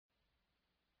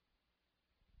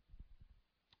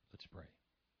Let's pray.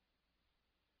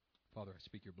 Father, I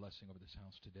speak your blessing over this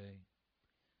house today.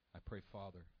 I pray,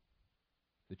 Father,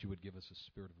 that you would give us a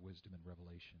spirit of wisdom and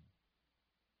revelation,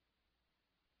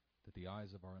 that the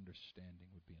eyes of our understanding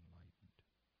would be enlightened.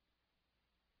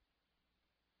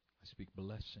 I speak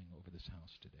blessing over this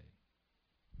house today.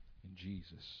 In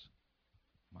Jesus'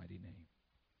 mighty name,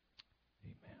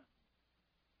 amen.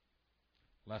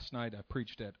 Last night I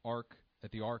preached at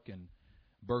the Ark in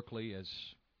Berkeley, as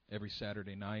every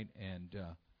Saturday night, and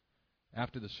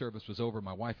after the service was over,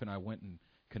 my wife and I went and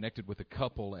connected with a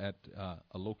couple at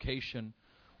a location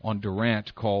on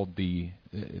Durant called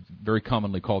very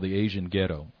commonly called the Asian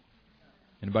Ghetto.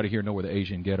 Anybody here know where the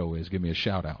Asian Ghetto is? Give me a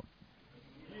shout out.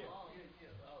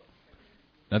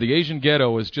 Now, the Asian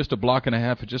Ghetto is just a block and a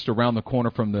half, just around the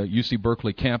corner from the UC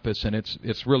Berkeley campus, and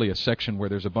it's really a section where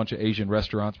there's a bunch of Asian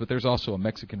restaurants, but there's also a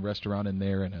Mexican restaurant in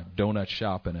there, and a donut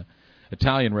shop, and an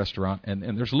Italian restaurant, and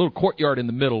there's a little courtyard in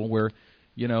the middle where,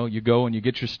 you know, you go and you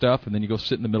get your stuff, and then you go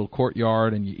sit in the middle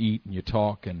courtyard, and you eat and you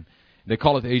talk, and they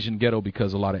call it the Asian Ghetto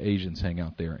because a lot of Asians hang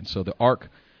out there. And so the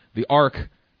Ark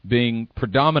being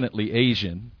predominantly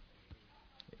Asian,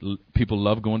 people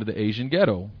love going to the Asian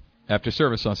Ghetto after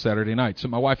service on Saturday night. So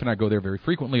my wife and I go there very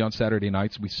frequently on Saturday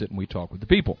nights. We sit and we talk with the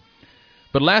people.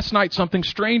 But last night something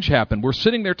strange happened. We're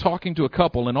sitting there talking to a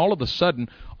couple, and all of a sudden,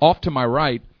 off to my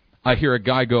right, I hear a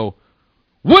guy go,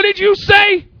 "What did you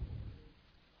say?"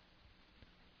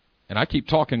 And I keep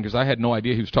talking because I had no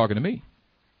idea he was talking to me.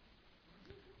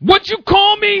 "What'd you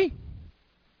call me?"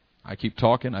 I keep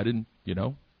talking. I didn't,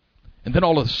 And then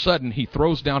all of a sudden, he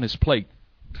throws down his plate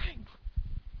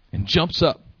and jumps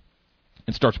up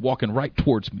and starts walking right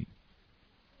towards me.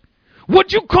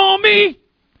 "What'd you call me?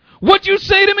 What'd you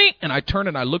say to me?" And I turn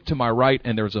and I look to my right,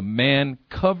 and there's a man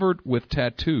covered with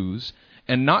tattoos,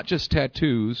 and not just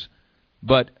tattoos,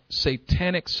 but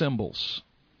satanic symbols,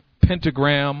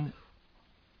 pentagram,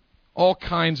 all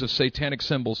kinds of satanic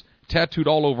symbols tattooed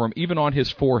all over him, even on his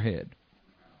forehead.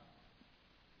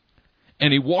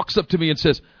 And he walks up to me and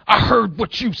says, "I heard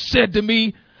what you said to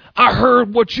me. I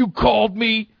heard what you called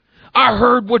me. I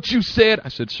heard what you said." I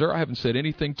said, "Sir, I haven't said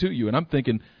anything to you." And I'm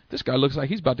thinking, this guy looks like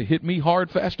he's about to hit me hard,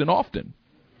 fast, and often.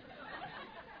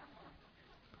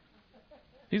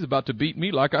 He's about to beat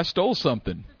me like I stole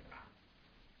something.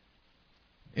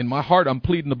 In my heart, I'm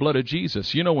pleading the blood of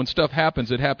Jesus. You know, when stuff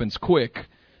happens, it happens quick.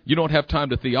 You don't have time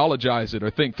to theologize it or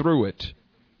think through it.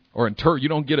 Or you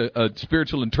don't get a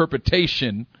spiritual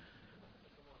interpretation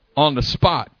on the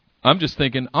spot. I'm just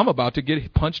thinking, I'm about to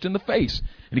get punched in the face.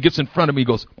 And he gets in front of me and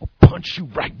goes, "I'll punch you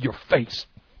right in your face.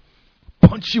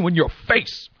 Punch you in your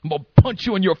face. I'm going to punch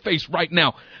you in your face right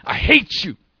now. I hate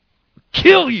you.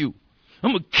 Kill you.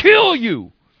 I'm going to kill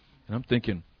you." And I'm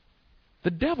thinking,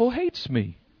 the devil hates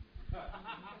me.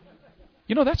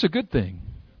 That's a good thing.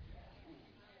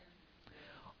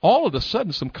 All of a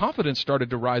sudden, some confidence started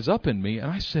to rise up in me,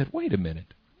 and I said, wait a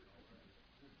minute.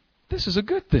 This is a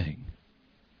good thing.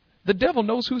 The devil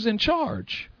knows who's in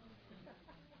charge.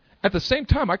 At the same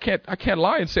time, I can't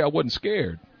lie and say I wasn't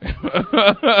scared. At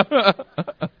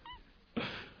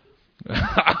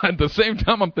the same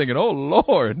time, I'm thinking, oh,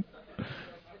 Lord.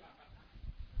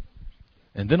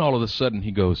 And then all of a sudden,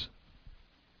 he goes,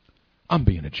 "I'm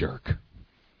being a jerk.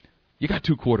 You got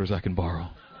 2 quarters I can borrow.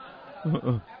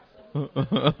 You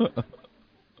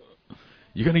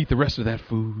going to eat the rest of that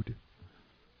food?"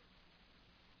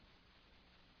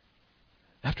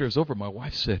 After it was over, my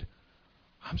wife said,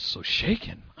 "I'm so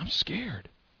shaken. I'm scared."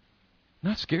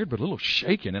 Not scared, but a little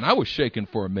shaken. And I was shaken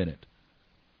for a minute.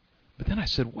 But then I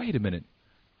said, wait a minute.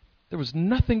 There was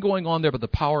nothing going on there but the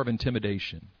power of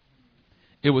intimidation.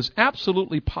 It was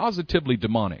absolutely, positively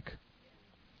demonic.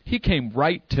 He came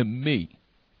right to me.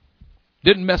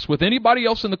 Didn't mess with anybody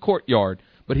else in the courtyard,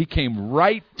 but he came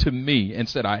right to me and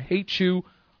said, "I hate you.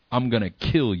 I'm going to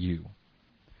kill you."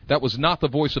 That was not the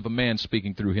voice of a man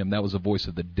speaking through him. That was the voice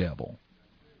of the devil.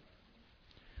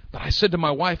 But I said to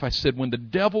my wife, I said, when the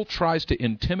devil tries to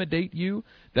intimidate you,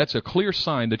 that's a clear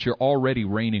sign that you're already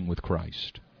reigning with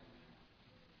Christ.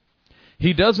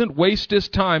 He doesn't waste his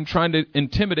time trying to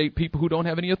intimidate people who don't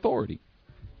have any authority.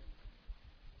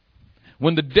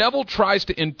 When the devil tries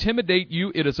to intimidate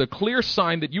you, it is a clear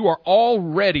sign that you are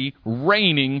already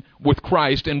reigning with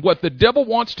Christ. And what the devil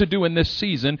wants to do in this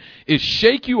season is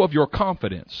shake you of your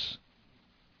confidence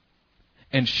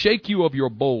and shake you of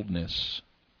your boldness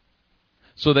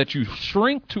so that you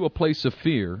shrink to a place of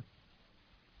fear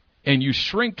and you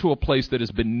shrink to a place that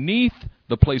is beneath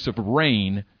the place of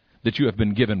reign that you have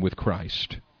been given with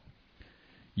Christ.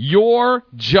 Your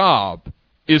job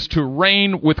is to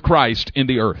reign with Christ in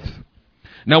the earth.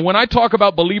 Now, when I talk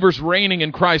about believers reigning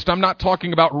in Christ, I'm not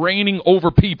talking about reigning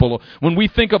over people. When we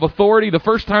think of authority, the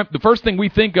first thing we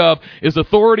think of is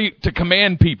authority to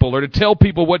command people or to tell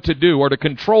people what to do or to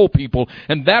control people.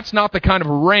 And that's not the kind of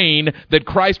reign that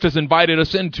Christ has invited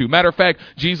us into. Matter of fact,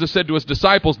 Jesus said to his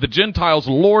disciples, the Gentiles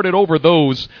lord it over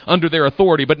those under their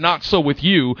authority, but not so with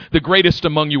you. The greatest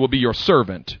among you will be your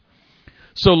servant.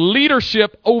 So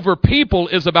leadership over people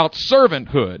is about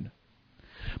servanthood.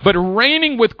 But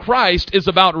reigning with Christ is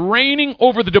about reigning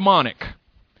over the demonic.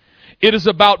 It is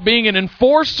about being an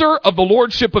enforcer of the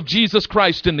lordship of Jesus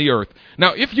Christ in the earth.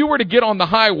 Now, if you were to get on the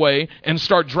highway and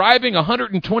start driving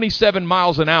 127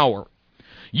 miles an hour,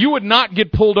 you would not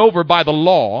get pulled over by the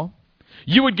law.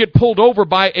 You would get pulled over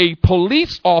by a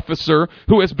police officer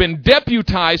who has been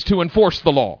deputized to enforce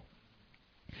the law.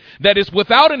 That is,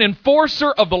 without an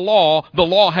enforcer of the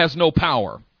law has no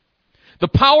power. The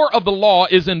power of the law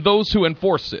is in those who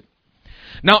enforce it.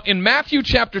 Now, in Matthew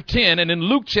chapter 10 and in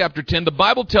Luke chapter 10, the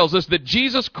Bible tells us that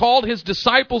Jesus called his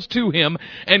disciples to him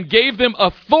and gave them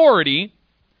authority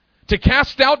to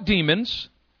cast out demons,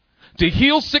 to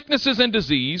heal sicknesses and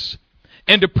disease,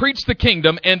 and to preach the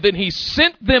kingdom, and then he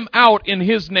sent them out in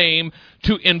his name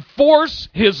to enforce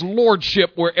his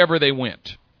lordship wherever they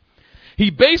went. He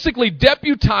basically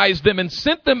deputized them and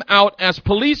sent them out as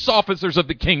police officers of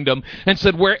the kingdom and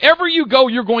said, wherever you go,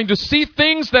 you're going to see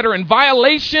things that are in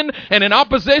violation and in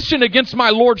opposition against my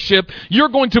lordship. You're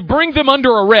going to bring them under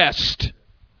arrest.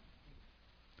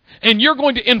 And you're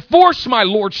going to enforce my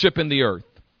lordship in the earth.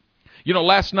 You know,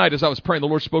 last night as I was praying, the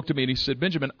Lord spoke to me and he said,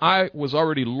 Benjamin, I was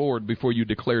already Lord before you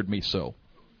declared me so.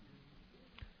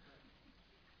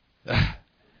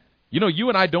 You know, you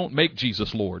and I don't make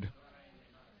Jesus Lord.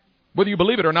 Whether you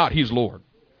believe it or not, he's Lord.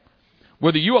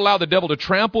 Whether you allow the devil to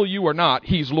trample you or not,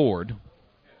 he's Lord.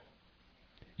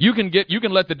 You can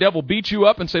let the devil beat you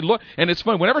up and say, look, and it's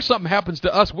funny, whenever something happens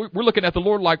to us, we're looking at the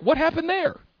Lord like, what happened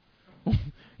there?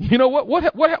 You know,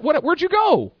 where'd you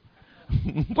go?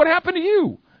 What happened to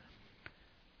you?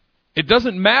 It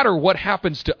doesn't matter what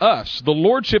happens to us. The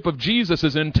lordship of Jesus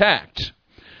is intact.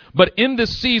 But in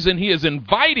this season, he is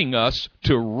inviting us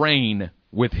to reign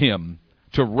with him.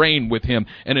 To reign with him.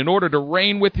 And in order to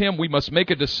reign with him, we must make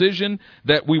a decision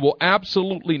that we will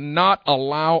absolutely not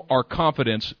allow our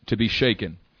confidence to be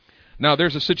shaken. Now,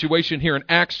 there's a situation here in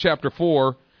Acts chapter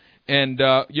 4, and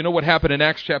you know what happened in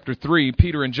Acts chapter 3?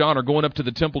 Peter and John are going up to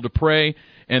the temple to pray,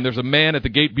 and there's a man at the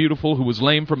gate beautiful who was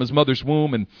lame from his mother's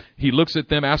womb, and he looks at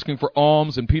them asking for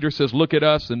alms, and Peter says, look at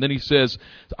us, and then he says,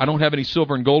 I don't have any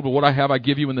silver and gold, but what I have I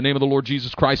give you in the name of the Lord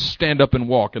Jesus Christ, stand up and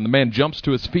walk. And the man jumps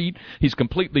to his feet, he's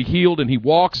completely healed, and he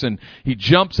walks, and he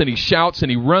jumps, and he shouts, and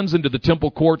he runs into the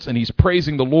temple courts, and he's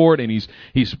praising the Lord, and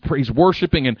he's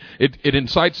worshiping, and it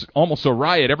incites almost a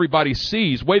riot. Everybody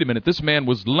sees, wait a minute, this man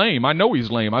was lame. I know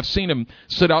he's lame. I've seen him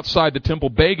sit outside the temple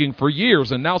begging for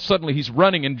years, and now suddenly he's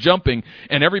running and jumping,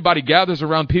 and everybody gathers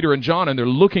around Peter and John, and they're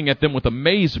looking at them with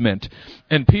amazement.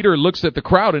 And Peter looks at the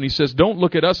crowd, and he says, don't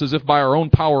look at us as if by our own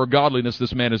power or godliness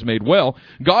this man is made well.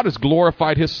 God has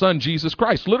glorified his son, Jesus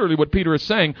Christ. Literally what Peter is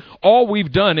saying, all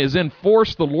we've done is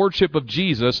enforce the lordship of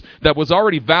Jesus that was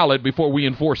already valid before we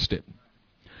enforced it.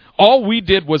 All we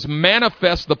did was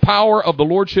manifest the power of the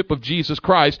lordship of Jesus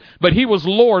Christ, but he was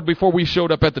Lord before we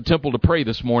showed up at the temple to pray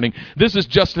this morning. This is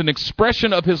just an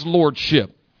expression of his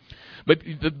lordship. But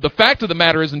the fact of the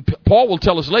matter is, and Paul will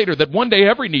tell us later, that one day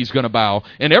every knee is going to bow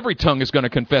and every tongue is going to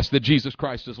confess that Jesus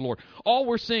Christ is Lord. All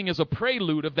we're seeing is a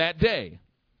prelude of that day.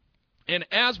 And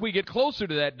as we get closer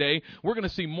to that day, we're going to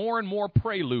see more and more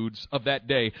preludes of that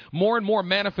day, more and more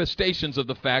manifestations of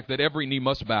the fact that every knee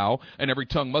must bow and every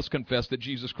tongue must confess that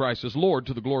Jesus Christ is Lord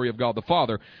to the glory of God the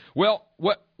Father. Well,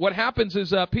 what happens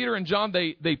is Peter and John,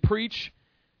 they preach,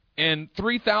 and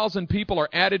 3,000 people are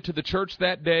added to the church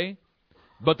that day.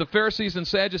 But the Pharisees and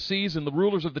Sadducees and the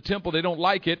rulers of the temple, they don't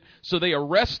like it, so they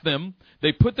arrest them,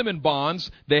 they put them in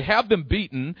bonds, they have them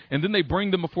beaten, and then they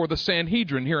bring them before the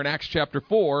Sanhedrin here in Acts chapter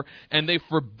 4, and they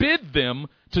forbid them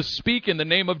to speak in the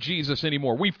name of Jesus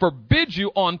anymore. We forbid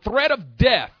you on threat of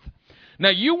death. Now,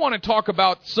 you want to talk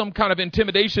about some kind of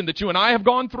intimidation that you and I have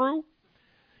gone through?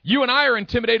 You and I are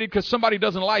intimidated because somebody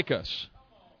doesn't like us.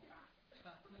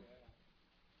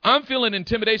 I'm feeling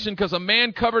intimidation because a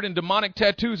man covered in demonic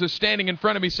tattoos is standing in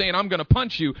front of me saying, I'm going to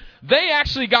punch you. They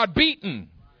actually got beaten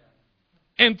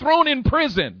and thrown in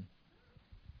prison.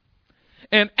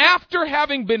 And after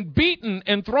having been beaten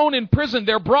and thrown in prison,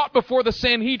 they're brought before the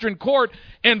Sanhedrin court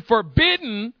and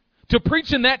forbidden to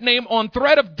preach in that name on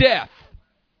threat of death.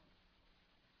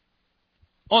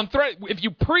 On threat, if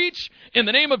you preach in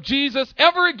the name of Jesus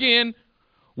ever again,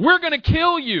 we're going to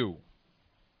kill you.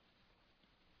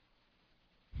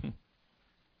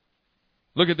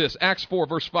 Look at this, Acts 4,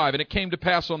 verse 5. And it came to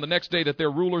pass on the next day that their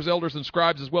rulers, elders, and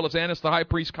scribes, as well as Annas the high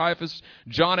priest, Caiaphas,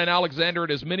 John, and Alexander,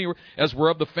 and as many as were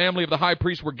of the family of the high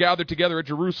priest, were gathered together at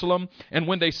Jerusalem. And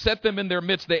when they set them in their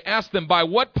midst, they asked them, by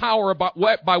what power,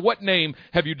 by what name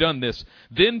have you done this?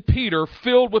 Then Peter,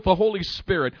 filled with the Holy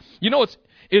Spirit. You know,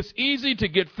 it's easy to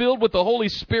get filled with the Holy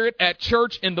Spirit at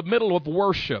church in the middle of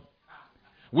worship,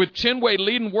 with Chinwei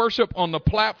leading worship on the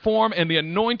platform, and the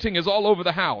anointing is all over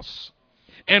the house.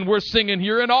 And we're singing,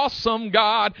 "You're an awesome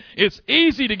God." It's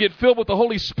easy to get filled with the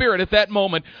Holy Spirit at that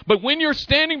moment. But when you're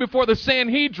standing before the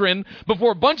Sanhedrin,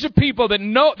 before a bunch of people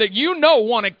that you know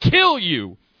want to kill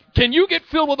you, can you get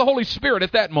filled with the Holy Spirit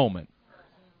at that moment?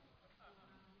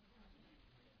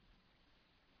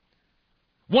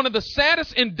 One of the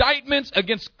saddest indictments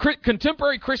against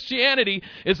contemporary Christianity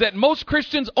is that most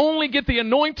Christians only get the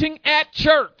anointing at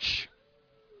church.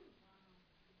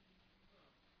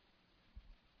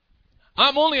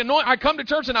 I'm only anointed. I come to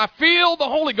church and I feel the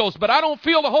Holy Ghost, but I don't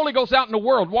feel the Holy Ghost out in the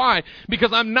world. Why?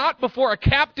 Because I'm not before a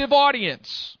captive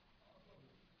audience.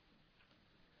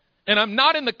 And I'm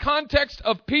not in the context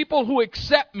of people who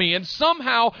accept me. And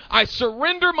somehow I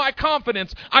surrender my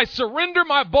confidence. I surrender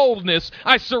my boldness.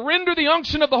 I surrender the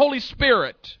unction of the Holy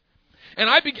Spirit. And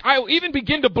I even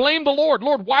begin to blame the Lord.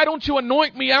 Lord, why don't you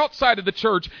anoint me outside of the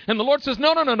church? And the Lord says,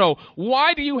 no.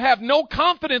 Why do you have no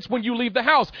confidence when you leave the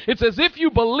house? It's as if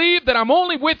you believe that I'm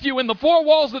only with you in the four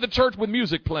walls of the church with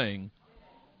music playing.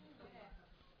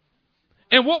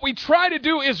 And what we try to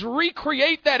do is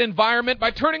recreate that environment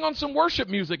by turning on some worship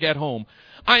music at home.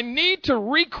 I need to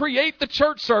recreate the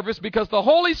church service because the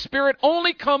Holy Spirit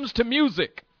only comes to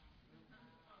music.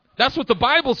 That's what the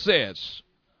Bible says.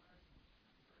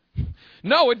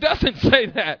 No, it doesn't say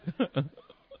that.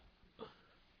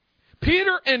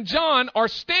 Peter and John are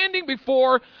standing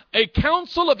before a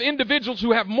council of individuals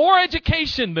who have more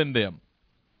education than them,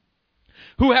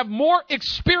 who have more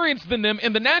experience than them,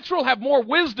 in the natural have more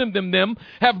wisdom than them,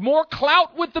 have more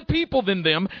clout with the people than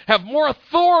them, have more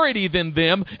authority than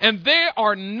them, and they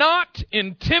are not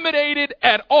intimidated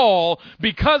at all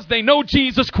because they know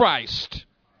Jesus Christ.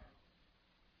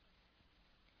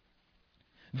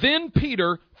 Then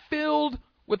Peter, filled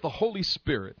with the Holy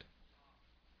Spirit.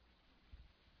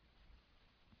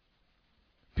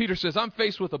 Peter says, I'm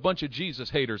faced with a bunch of Jesus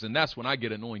haters, and that's when I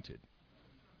get anointed.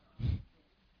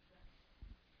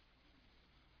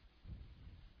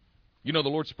 You know, the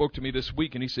Lord spoke to me this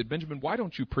week, and he said, Benjamin, why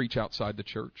don't you preach outside the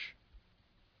church?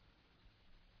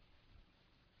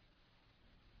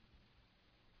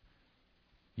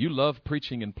 You love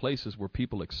preaching in places where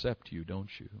people accept you,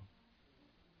 don't you?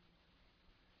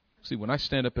 See, when I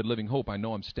stand up at Living Hope, I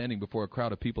know I'm standing before a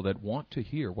crowd of people that want to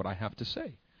hear what I have to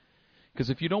say.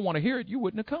 Because if you don't want to hear it, you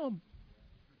wouldn't have come.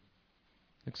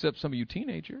 Except some of you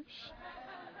teenagers.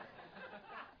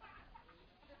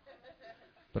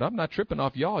 But I'm not tripping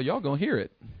off y'all. Y'all going to hear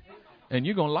it. And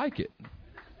you're going to like it.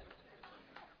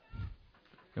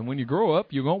 And when you grow up,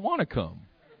 you're going to want to come.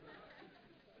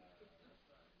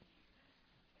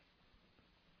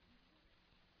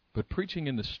 But preaching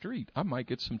in the street, I might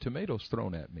get some tomatoes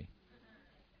thrown at me.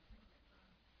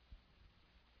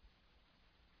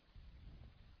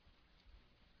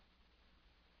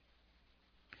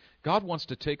 God wants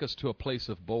to take us to a place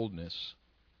of boldness.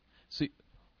 See,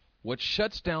 what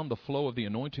shuts down the flow of the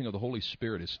anointing of the Holy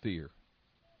Spirit is fear.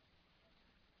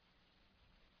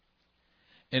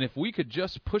 And if we could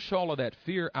just push all of that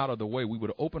fear out of the way, we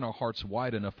would open our hearts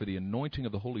wide enough for the anointing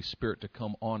of the Holy Spirit to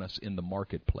come on us in the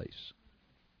marketplace.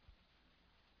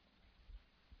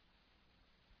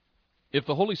 If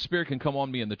the Holy Spirit can come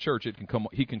on me in the church,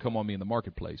 He can come on me in the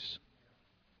marketplace.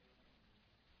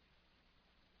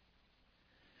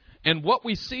 And what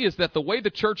we see is that the way the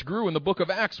church grew in the book of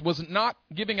Acts was not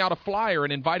giving out a flyer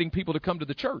and inviting people to come to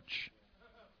the church.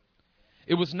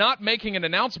 It was not making an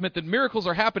announcement that miracles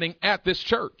are happening at this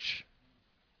church.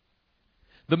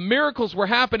 The miracles were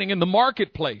happening in the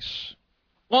marketplace,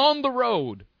 on the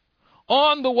road,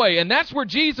 on the way. And that's where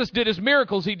Jesus did his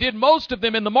miracles. He did most of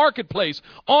them in the marketplace,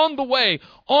 on the way,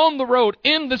 on the road,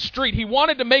 in the street. He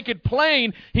wanted to make it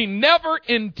plain. He never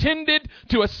intended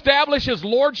to establish his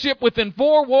lordship within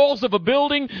four walls of a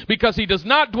building because he does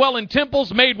not dwell in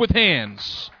temples made with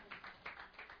hands.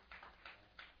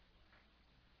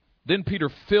 Then Peter,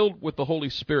 filled with the Holy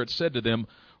Spirit, said to them,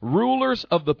 rulers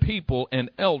of the people and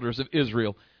elders of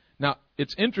Israel. Now,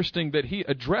 it's interesting that he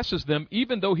addresses them,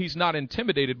 even though he's not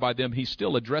intimidated by them, he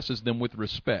still addresses them with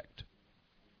respect.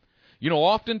 You know,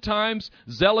 oftentimes,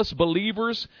 zealous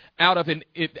believers, out of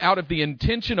the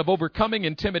intention of overcoming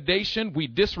intimidation, we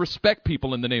disrespect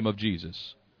people in the name of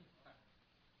Jesus.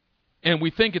 And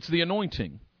we think it's the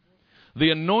anointing.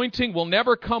 The anointing will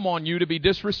never come on you to be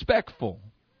disrespectful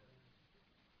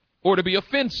or to be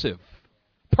offensive,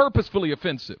 purposefully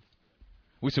offensive.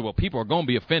 We say, well, people are going to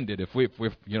be offended. If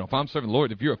I'm serving the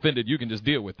Lord, if you're offended, you can just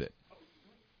deal with it.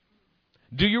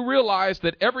 Do you realize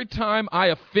that every time I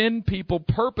offend people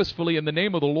purposefully in the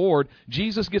name of the Lord,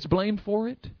 Jesus gets blamed for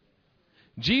it?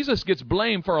 Jesus gets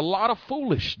blamed for a lot of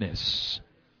foolishness.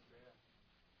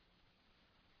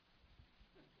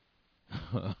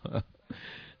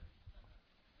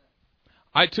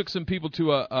 I took some people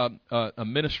to a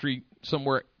ministry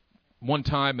somewhere one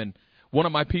time, and one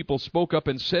of my people spoke up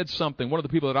and said something. One of the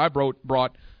people that I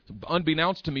brought,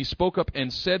 unbeknownst to me, spoke up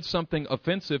and said something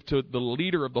offensive to the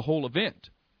leader of the whole event.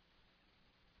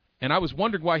 And I was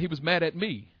wondering why he was mad at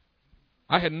me.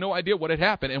 I had no idea what had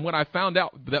happened. And when I found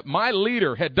out that my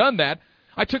leader had done that,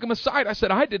 I took him aside. I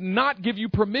said, I did not give you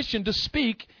permission to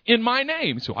speak in my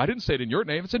name. So I didn't say it in your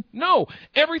name. I said, no,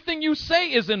 everything you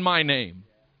say is in my name.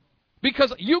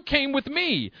 Because you came with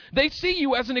me. They see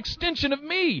you as an extension of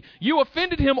me. You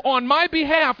offended him on my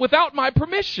behalf without my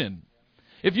permission.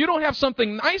 If you don't have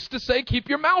something nice to say, keep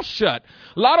your mouth shut.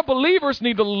 A lot of believers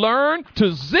need to learn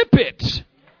to zip it.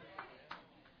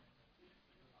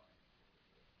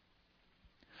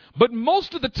 But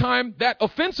most of the time, that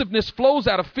offensiveness flows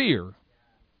out of fear.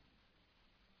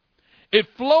 It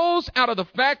flows out of the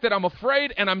fact that I'm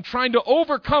afraid and I'm trying to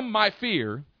overcome my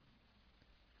fear.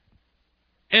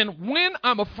 And when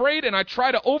I'm afraid and I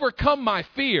try to overcome my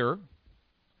fear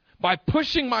by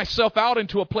pushing myself out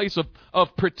into a place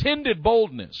of pretended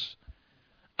boldness,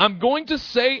 I'm going to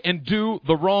say and do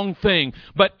the wrong thing.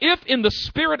 But if in the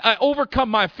Spirit I overcome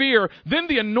my fear, then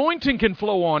the anointing can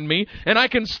flow on me, and I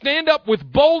can stand up with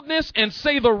boldness and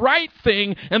say the right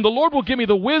thing, and the Lord will give me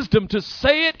the wisdom to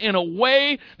say it in a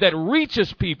way that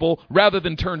reaches people rather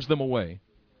than turns them away.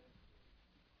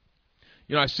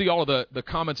 You know, I see all of the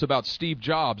comments about Steve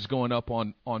Jobs going up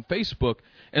on Facebook,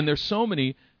 and there's so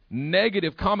many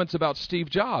negative comments about Steve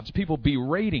Jobs, people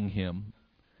berating him.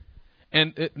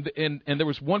 And there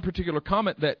was one particular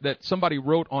comment that somebody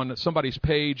wrote on somebody's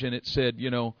page, and it said, you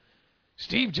know,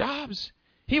 Steve Jobs,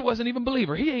 he wasn't even a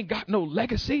believer. He ain't got no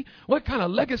legacy. What kind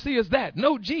of legacy is that?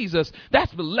 No Jesus.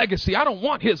 That's the legacy. I don't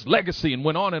want his legacy, and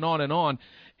went on and on and on.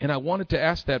 And I wanted to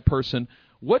ask that person,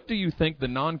 what do you think the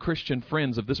non-Christian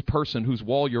friends of this person whose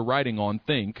wall you're writing on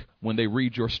think when they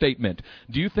read your statement?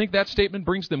 Do you think that statement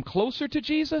brings them closer to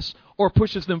Jesus or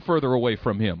pushes them further away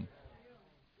from him?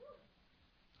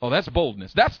 Oh, that's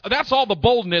boldness. That's all the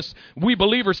boldness we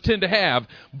believers tend to have.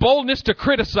 Boldness to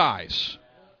criticize.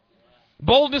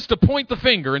 Boldness to point the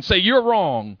finger and say, you're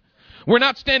wrong. We're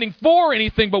not standing for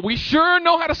anything, but we sure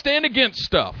know how to stand against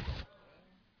stuff.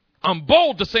 I'm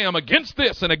bold to say I'm against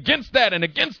this and against that and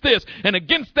against this and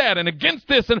against that and against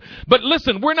this. But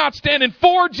listen, we're not standing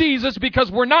for Jesus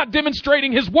because we're not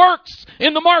demonstrating his works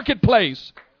in the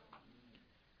marketplace.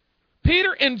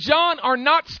 Peter and John are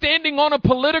not standing on a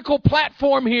political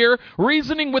platform here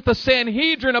reasoning with the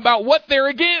Sanhedrin about what they're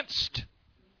against.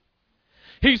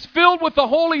 He's filled with the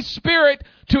Holy Spirit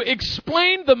to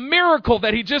explain the miracle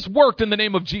that he just worked in the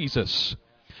name of Jesus.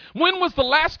 When was the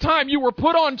last time you were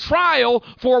put on trial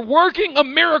for working a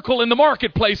miracle in the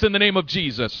marketplace in the name of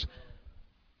Jesus?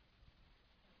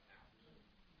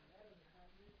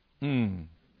 Now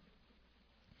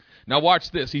watch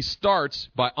this. He starts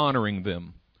by honoring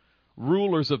them.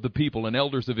 Rulers of the people and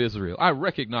elders of Israel, I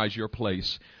recognize your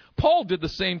place. Paul did the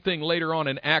same thing later on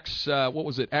in Acts,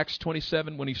 Acts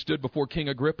 27, when he stood before King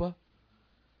Agrippa.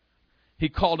 He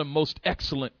called him most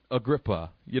excellent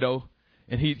Agrippa, you know,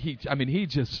 and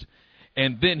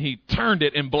and then he turned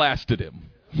it and blasted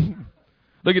him.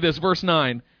 Look at this, verse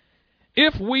 9.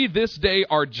 If we this day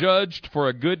are judged for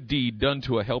a good deed done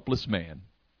to a helpless man.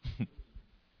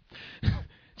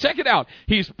 Check it out.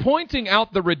 He's pointing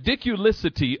out the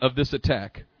ridiculousity of this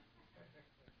attack.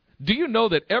 Do you know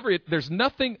that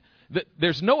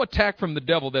there's no attack from the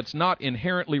devil that's not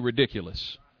inherently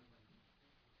ridiculous?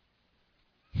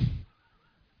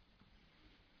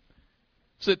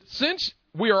 So since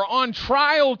we are on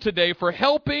trial today for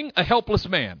helping a helpless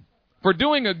man, for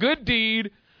doing a good deed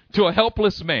to a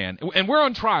helpless man, and we're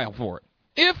on trial for it.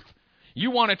 If you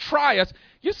want to try us,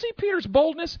 you see Peter's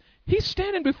boldness? He's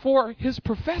standing before his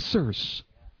professors.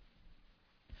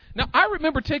 Now, I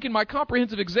remember taking my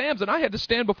comprehensive exams, and I had to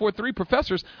stand before 3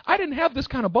 professors. I didn't have this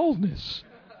kind of boldness.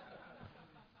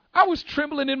 I was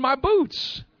trembling in my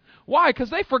boots. Why?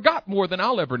 Because they forgot more than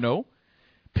I'll ever know.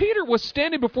 Peter was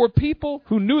standing before people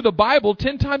who knew the Bible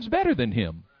 10 times better than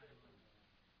him.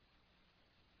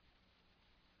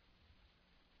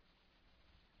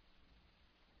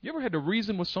 You ever had to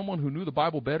reason with someone who knew the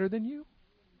Bible better than you?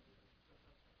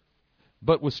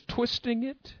 but was twisting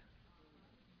it.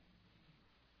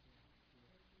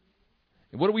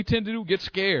 And what do we tend to do? Get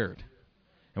scared.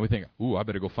 And we think, ooh, I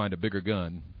better go find a bigger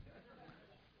gun.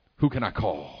 Who can I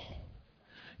call?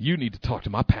 You need to talk to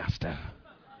my pastor.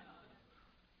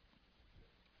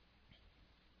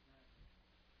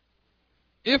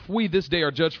 If we this day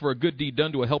are judged for a good deed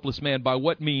done to a helpless man, by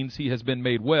what means he has been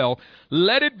made well,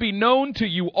 let it be known to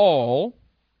you all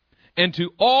and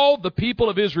to all the people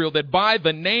of Israel that by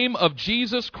the name of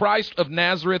Jesus Christ of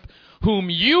Nazareth, whom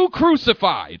you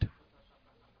crucified,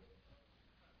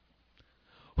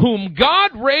 whom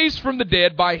God raised from the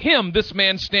dead, by him this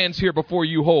man stands here before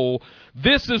you whole.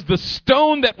 This is the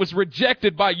stone that was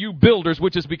rejected by you builders,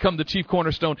 which has become the chief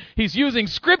cornerstone. He's using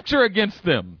Scripture against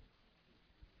them.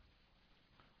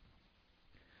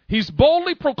 He's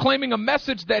boldly proclaiming a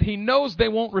message that he knows they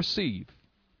won't receive.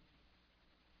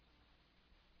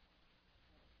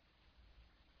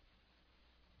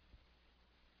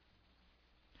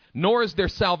 Nor is there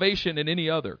salvation in any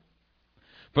other.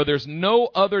 For there's no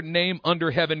other name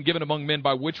under heaven given among men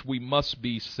by which we must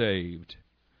be saved.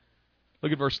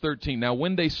 Look at verse 13. Now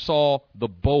when they saw the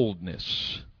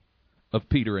boldness of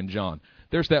Peter and John.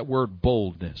 There's that word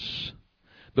boldness.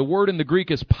 The word in the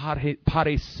Greek is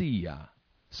paresia.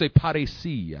 Say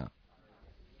paresia.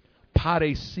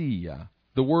 Paresia.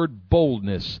 The word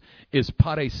boldness is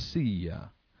paresia.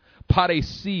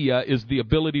 Paresia is the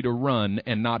ability to run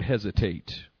and not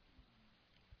hesitate.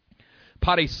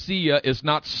 Paresia is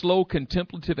not slow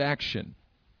contemplative action.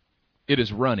 It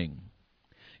is running.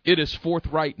 It is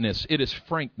forthrightness. It is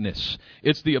frankness.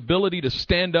 It's the ability to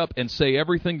stand up and say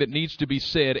everything that needs to be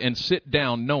said and sit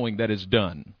down knowing that it's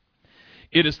done.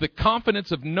 It is the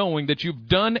confidence of knowing that you've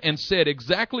done and said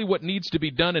exactly what needs to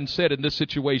be done and said in this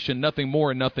situation, nothing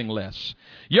more and nothing less.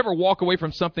 You ever walk away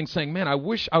from something saying, man, I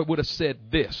wish I would have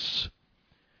said this.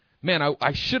 Man,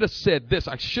 I should have said this.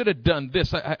 I should have done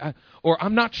this. Or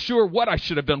I'm not sure what I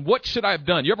should have done. What should I have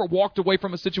done? You ever walked away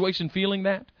from a situation feeling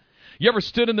that? You ever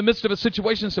stood in the midst of a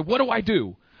situation and said, what do I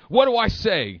do? What do I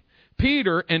say?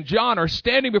 Peter and John are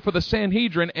standing before the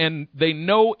Sanhedrin and they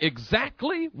know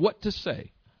exactly what to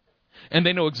say. And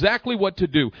they know exactly what to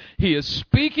do. He is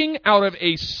speaking out of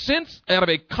a sense, out of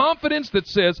a confidence that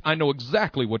says, I know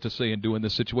exactly what to say and do in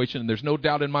this situation, and there's no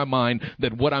doubt in my mind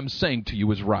that what I'm saying to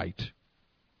you is right.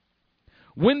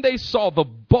 When they saw the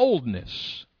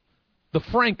boldness, the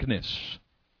frankness,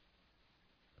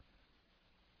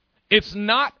 it's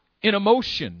not an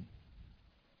emotion.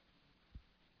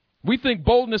 We think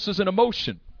boldness is an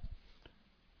emotion.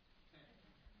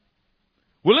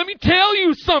 Well, let me tell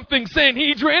you something,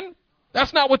 Sanhedrin.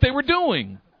 That's not what they were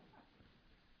doing.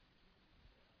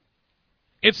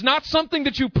 It's not something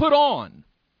that you put on.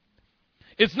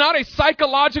 It's not a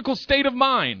psychological state of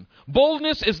mind.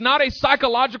 Boldness is not a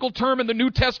psychological term in the New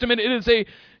Testament. It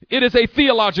is a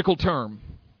theological term.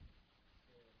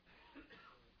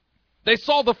 They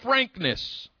saw the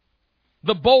frankness,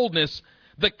 the boldness,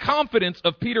 the confidence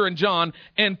of Peter and John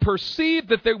and perceived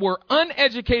that they were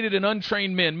uneducated and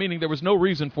untrained men, meaning there was no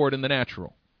reason for it in the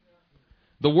natural.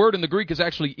 The word in the Greek is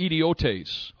actually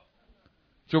idiotes.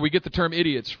 So we get the term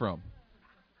idiots from.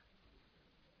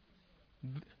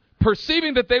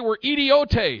 Perceiving that they were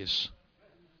idiotes.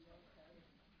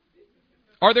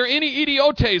 Are there any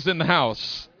idiotes in the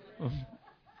house?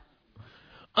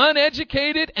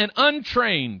 Uneducated and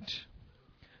untrained.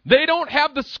 They don't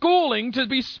have the schooling to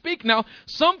be speak. Now,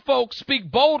 some folks speak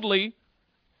boldly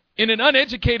in an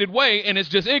uneducated way, and it's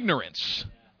just ignorance.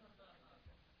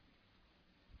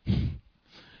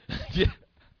 Yeah.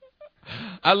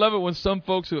 I love it when some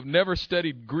folks who have never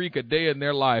studied Greek a day in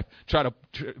their life try to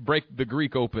break the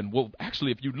Greek open. Well,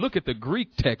 actually, if you look at the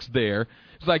Greek text there,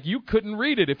 it's like you couldn't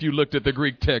read it if you looked at the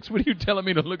Greek text. What are you telling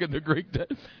me to look at the Greek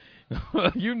text?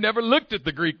 You never looked at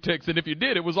the Greek text, and if you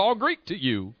did, it was all Greek to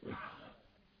you.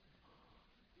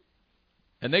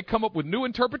 And they come up with new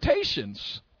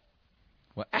interpretations.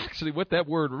 Well, actually, what that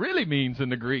word really means in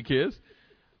the Greek is.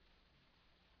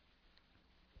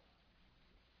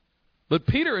 But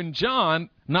Peter and John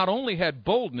not only had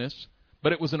boldness,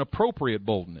 but it was an appropriate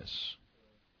boldness.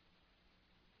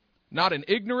 Not an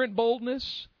ignorant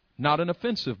boldness, not an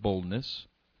offensive boldness,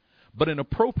 but an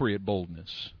appropriate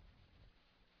boldness.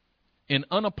 An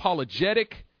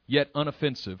unapologetic, yet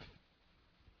unoffensive.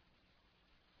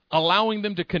 Allowing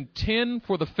them to contend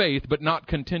for the faith, but not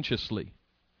contentiously.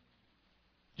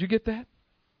 Did you get that?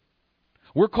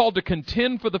 We're called to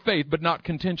contend for the faith, but not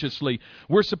contentiously.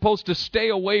 We're supposed to stay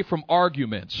away from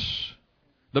arguments.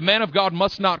 The man of God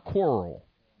must not quarrel.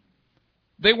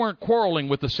 They weren't quarreling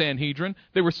with the Sanhedrin.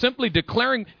 They were simply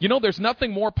declaring, there's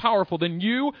nothing more powerful than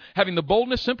you having the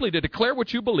boldness simply to declare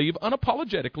what you believe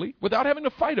unapologetically without having to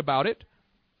fight about it,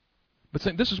 but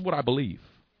saying, this is what I believe.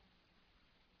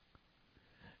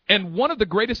 And one of the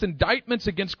greatest indictments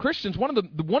against Christians, one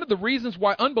of the reasons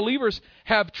why unbelievers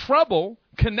have trouble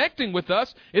connecting with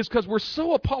us is because we're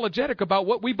so apologetic about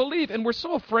what we believe, and we're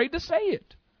so afraid to say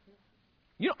it.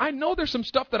 I know there's some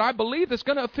stuff that I believe that's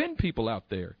going to offend people out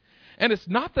there. And it's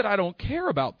not that I don't care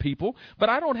about people, but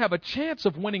I don't have a chance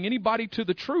of winning anybody to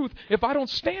the truth if I don't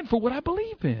stand for what I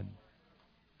believe in.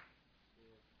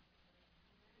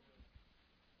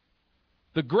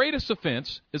 The greatest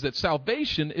offense is that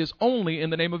salvation is only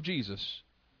in the name of Jesus.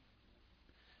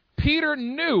 Peter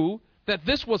knew that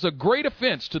this was a great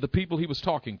offense to the people he was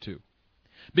talking to,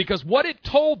 because what it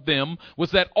told them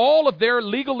was that all of their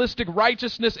legalistic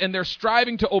righteousness and their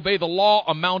striving to obey the law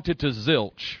amounted to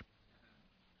zilch.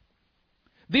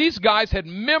 These guys had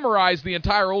memorized the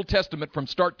entire Old Testament from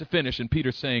start to finish, and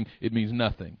Peter's saying it means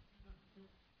nothing.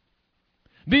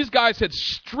 These guys had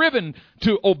striven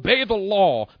to obey the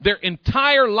law their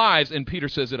entire lives, and Peter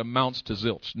says it amounts to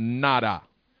zilch. Nada.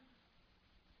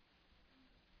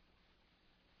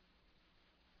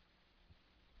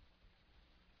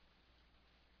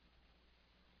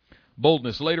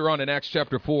 Boldness. Later on in Acts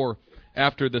chapter 4,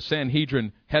 after the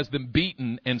Sanhedrin has them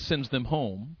beaten and sends them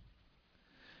home,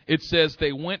 it says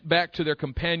they went back to their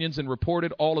companions and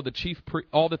reported all that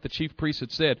the chief priests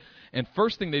had said. And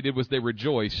first thing they did was they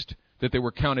rejoiced that they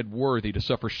were counted worthy to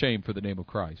suffer shame for the name of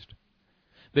Christ.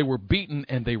 They were beaten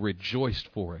and they rejoiced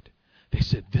for it. They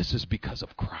said, this is because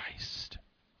of Christ.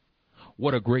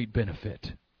 What a great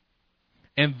benefit.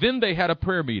 And then they had a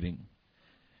prayer meeting.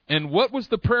 And what was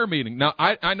the prayer meeting? Now,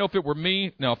 I know if it were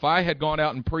me, if I had gone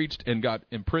out and preached and got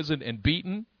imprisoned and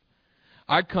beaten,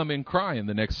 I'd come in crying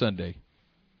the next Sunday.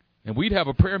 And we'd have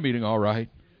a prayer meeting, all right.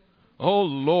 Oh,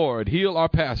 Lord, heal our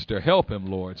pastor. Help him,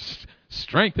 Lord.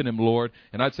 Strengthen him, Lord.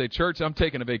 And I'd say, church, I'm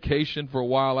taking a vacation for a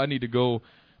while. I need to go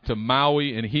to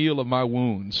Maui and heal of my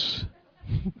wounds.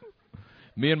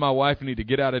 Me and my wife need to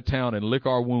get out of town and lick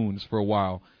our wounds for a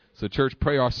while. So, church,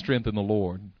 pray our strength in the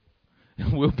Lord.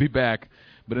 And we'll be back.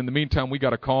 But in the meantime, we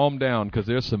got to calm down because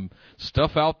there's some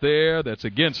stuff out there that's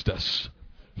against us.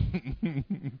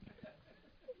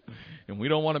 And we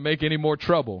don't want to make any more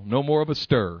trouble, no more of a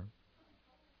stir.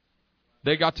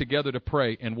 They got together to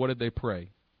pray, and what did they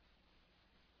pray?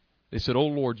 They said, O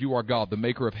Lord, you are God, the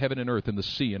maker of heaven and earth and the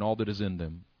sea and all that is in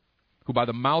them, who by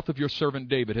the mouth of your servant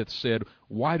David hath said,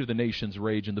 why do the nations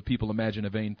rage and the people imagine a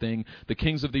vain thing? The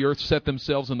kings of the earth set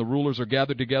themselves, and the rulers are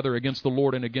gathered together against the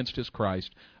Lord and against his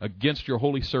Christ, against your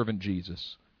holy servant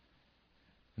Jesus.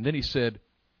 And then he said,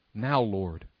 now,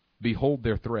 Lord, behold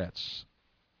their threats,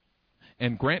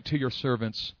 and grant to your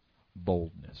servants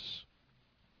boldness,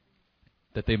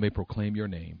 that they may proclaim your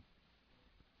name,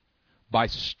 by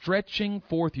stretching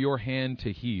forth your hand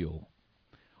to heal,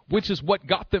 which is what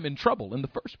got them in trouble in the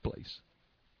first place.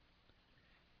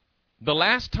 The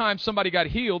last time somebody got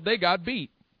healed, they got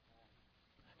beat.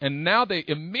 And now they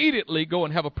immediately go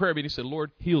and have a prayer meeting and say,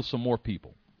 Lord, heal some more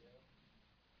people.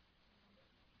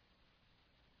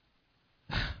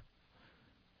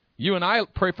 You and I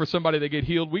pray for somebody that get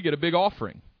healed, we get a big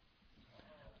offering.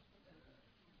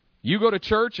 You go to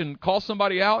church and call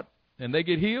somebody out and they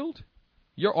get healed,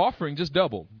 your offering just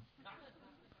doubled.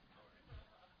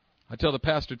 I tell the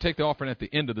pastor, take the offering at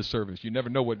the end of the service. You never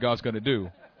know what God's going to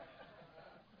do.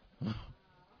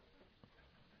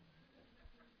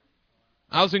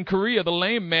 I was in Korea. The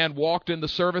lame man walked in the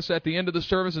service at the end of the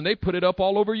service, and they put it up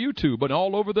all over YouTube and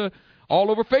all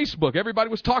over Facebook. Everybody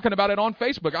was talking about it on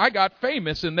Facebook. I got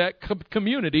famous in that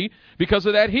community because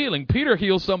of that healing. Peter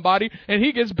heals somebody, and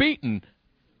he gets beaten.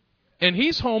 And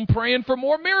he's home praying for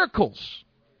more miracles.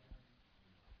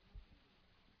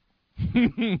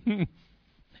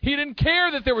 He didn't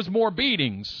care that there was more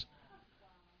beatings.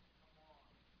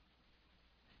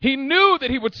 He knew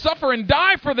that he would suffer and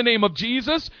die for the name of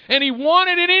Jesus, and he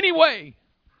wanted it anyway.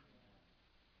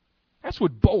 That's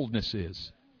what boldness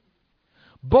is.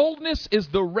 Boldness is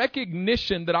the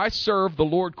recognition that I serve the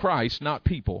Lord Christ, not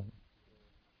people.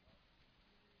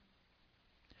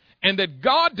 And that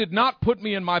God did not put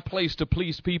me in my place to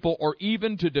please people or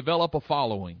even to develop a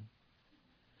following.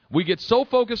 We get so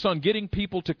focused on getting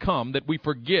people to come that we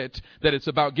forget that it's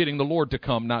about getting the Lord to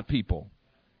come, not people.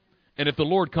 And if the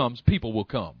Lord comes, people will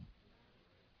come.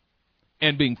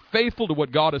 And being faithful to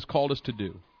what God has called us to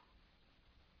do.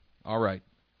 All right.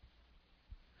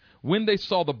 When they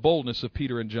saw the boldness of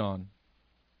Peter and John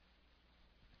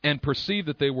and perceived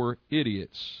that they were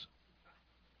idiots,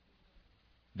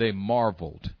 they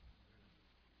marveled.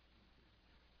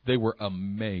 They were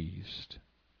amazed.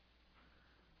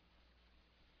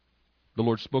 The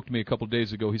Lord spoke to me a couple of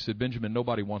days ago. He said, Benjamin,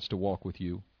 nobody wants to walk with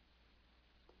you,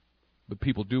 but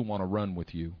people do want to run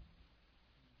with you.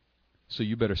 So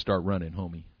you better start running,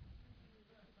 homie.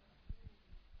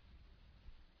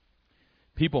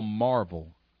 People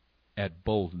marvel at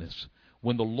boldness.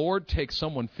 When the Lord takes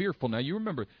someone fearful, now you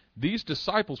remember, these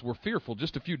disciples were fearful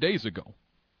just a few days ago.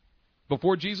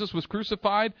 Before Jesus was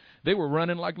crucified, they were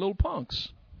running like little punks.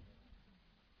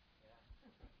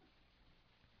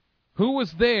 Who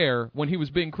was there when he was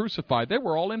being crucified? They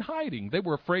were all in hiding. They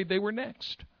were afraid they were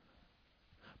next.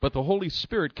 But the Holy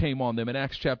Spirit came on them in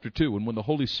Acts chapter 2. And when the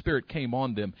Holy Spirit came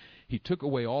on them, he took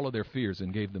away all of their fears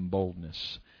and gave them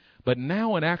boldness. But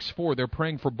now in Acts 4, they're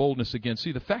praying for boldness again.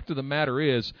 See, the fact of the matter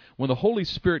is, when the Holy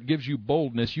Spirit gives you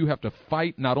boldness, you have to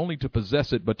fight not only to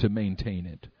possess it, but to maintain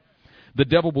it. The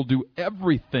devil will do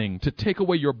everything to take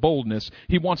away your boldness.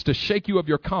 He wants to shake you of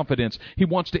your confidence. He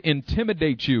wants to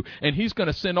intimidate you. And he's going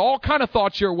to send all kind of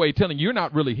thoughts your way, telling you you're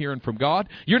not really hearing from God.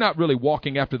 You're not really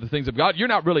walking after the things of God. You're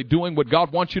not really doing what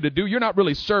God wants you to do. You're not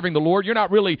really serving the Lord. You're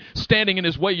not really standing in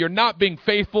his way. You're not being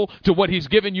faithful to what he's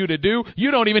given you to do.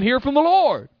 You don't even hear from the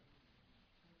Lord.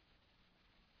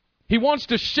 He wants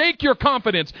to shake your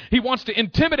confidence. He wants to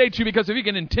intimidate you, because if he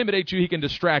can intimidate you, he can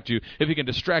distract you. If he can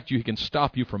distract you, he can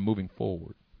stop you from moving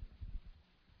forward.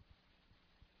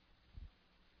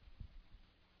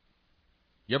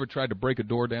 You ever tried to break a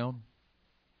door down?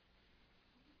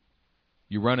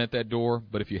 You run at that door,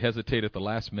 but if you hesitate at the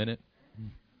last minute,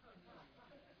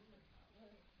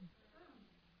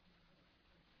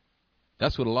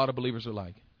 that's what a lot of believers are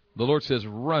like. The Lord says,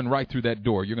 run right through that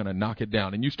door. You're going to knock it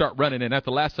down. And you start running, and at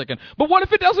the last second, but what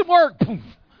if it doesn't work? Boom.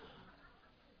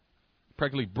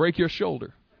 Practically break your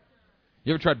shoulder.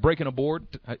 You ever tried breaking a board?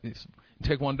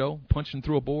 Taekwondo, punching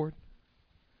through a board?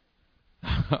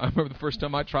 I remember the first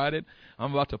time I tried it.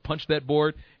 I'm about to punch that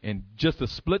board, and just a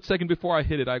split second before I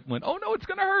hit it, I went, oh, no, it's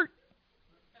going to hurt.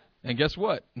 And guess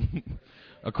what?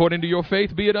 According to your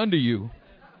faith, be it unto you.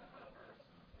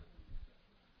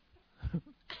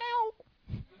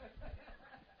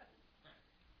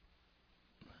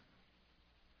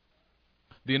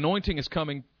 The anointing is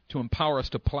coming to empower us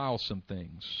to plow some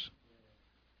things.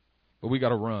 But we got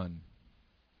to run.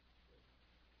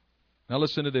 Now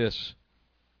listen to this.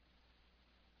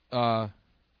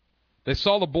 They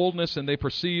saw the boldness, and they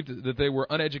perceived that they were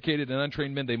uneducated and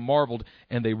untrained men. They marveled,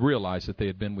 and they realized that they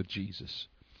had been with Jesus.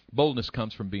 Boldness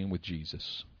comes from being with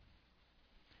Jesus.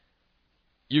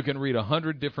 You can read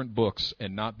 100 different books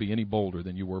and not be any bolder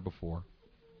than you were before.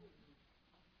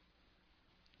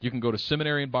 You can go to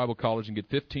seminary and Bible college and get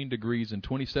 15 degrees and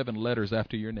 27 letters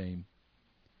after your name.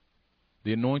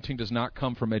 The anointing does not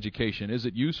come from education. Is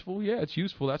it useful? Yeah, it's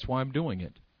useful. That's why I'm doing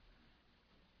it.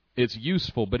 It's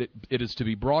useful, but it is to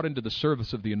be brought into the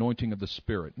service of the anointing of the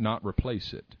Spirit, not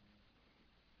replace it.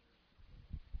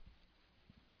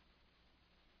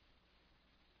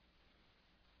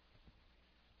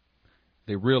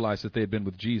 They realized that they had been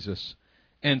with Jesus.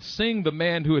 And seeing the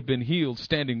man who had been healed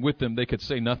standing with them, they could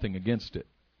say nothing against it.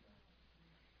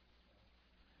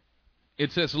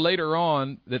 It says later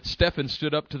on that Stephen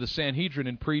stood up to the Sanhedrin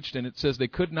and preached, and it says they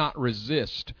could not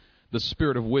resist the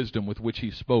spirit of wisdom with which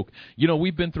he spoke. You know,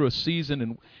 we've been through a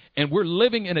season, and we're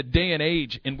living in a day and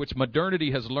age in which modernity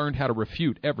has learned how to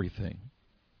refute everything.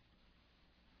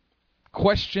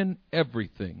 Question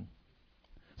everything.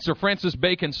 Sir Francis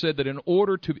Bacon said that in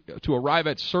order to arrive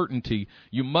at certainty,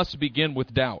 you must begin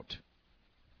with doubt.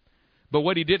 But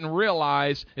what he didn't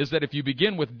realize is that if you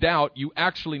begin with doubt, you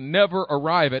actually never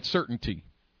arrive at certainty.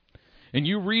 And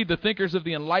you read the thinkers of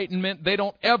the Enlightenment, they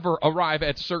don't ever arrive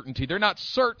at certainty. They're not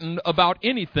certain about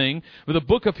anything. But the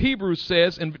book of Hebrews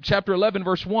says in chapter 11,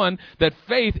 verse 1, that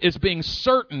faith is being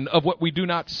certain of what we do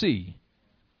not see.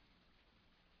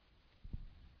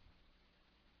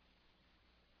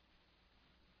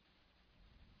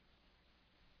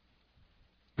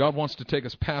 God wants to take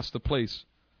us past the place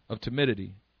of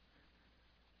timidity.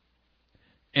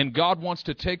 And God wants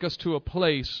to take us to a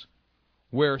place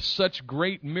where such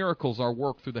great miracles are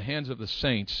worked through the hands of the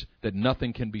saints that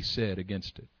nothing can be said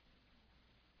against it.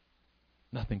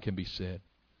 Nothing can be said.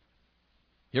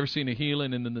 You ever seen a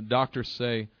healing and then the doctors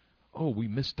say, oh, we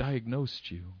misdiagnosed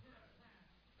you?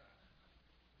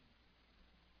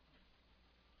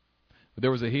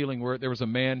 There was a healing where there was a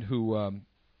man who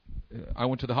I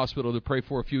went to the hospital to pray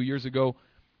for a few years ago.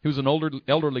 He was an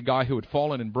elderly guy who had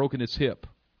fallen and broken his hip.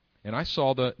 And I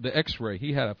saw the x-ray.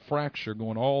 He had a fracture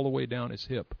going all the way down his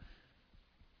hip.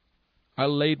 I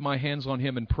laid my hands on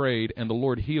him and prayed, and the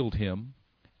Lord healed him.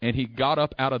 And he got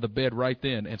up out of the bed right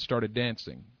then and started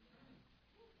dancing.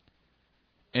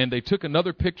 And they took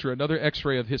another picture, another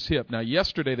x-ray of his hip. Now,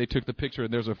 yesterday they took the picture,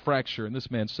 and there's a fracture, and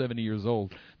this man's 70 years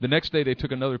old. The next day they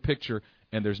took another picture,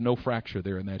 and there's no fracture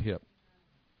there in that hip.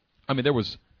 I mean,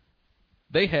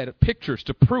 they had pictures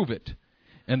to prove it.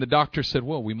 And the doctor said,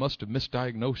 well, we must have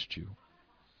misdiagnosed you.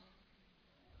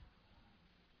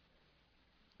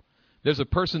 There's a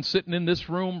person sitting in this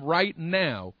room right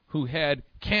now who had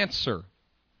cancer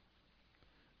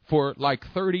for like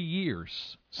 30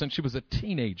 years, since she was a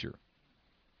teenager,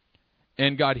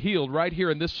 and got healed right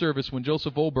here in this service when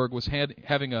Joseph Olberg was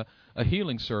having a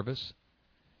healing service,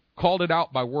 called it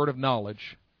out by word of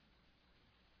knowledge.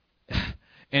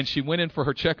 And she went in for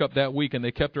her checkup that week, and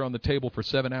they kept her on the table for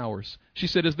 7 hours. She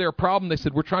said, is there a problem? They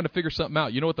said, we're trying to figure something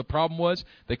out. You know what the problem was?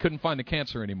 They couldn't find the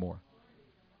cancer anymore.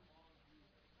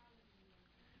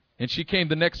 And she came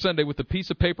the next Sunday with a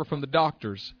piece of paper from the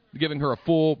doctors giving her a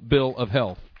full bill of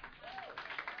health.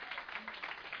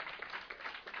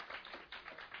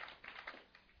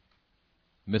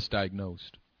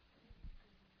 Misdiagnosed.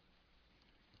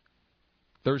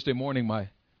 Thursday morning, my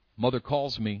mother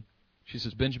calls me. She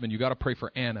says, Benjamin, you got to pray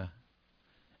for Anna.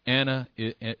 Anna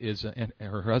and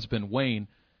her husband, Wayne,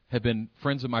 have been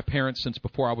friends of my parents since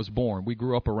before I was born. We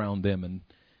grew up around them,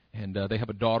 and they have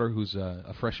a daughter who's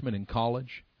a freshman in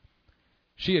college.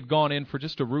 She had gone in for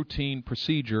just a routine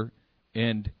procedure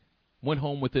and went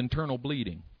home with internal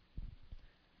bleeding.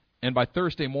 And by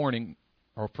Thursday morning,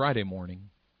 or Friday morning,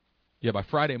 by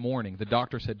Friday morning, the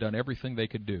doctors had done everything they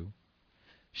could do.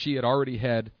 She had already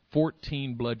had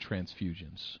 14 blood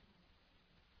transfusions.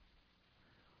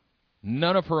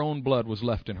 None of her own blood was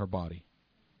left in her body.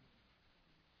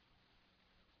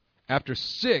 After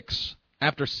six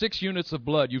units of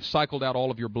blood, you've cycled out all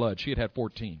of your blood. She had had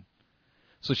 14.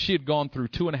 So she had gone through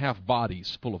 2.5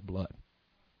 bodies full of blood.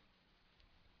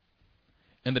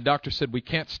 And the doctor said, we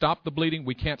can't stop the bleeding.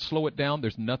 We can't slow it down.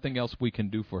 There's nothing else we can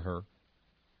do for her.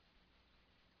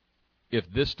 If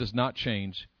this does not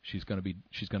change, she's going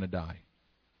to die.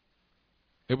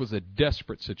 It was a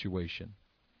desperate situation.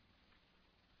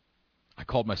 I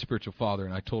called my spiritual father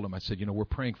and I told him, I said, we're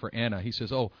praying for Anna. He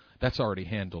says, oh, that's already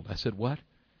handled. I said, what?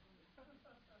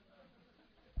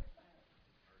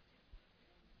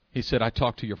 He said, I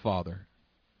talked to your father,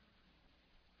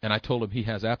 and I told him he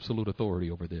has absolute authority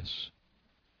over this.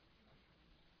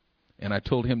 And I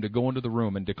told him to go into the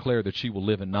room and declare that she will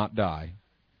live and not die,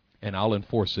 and I'll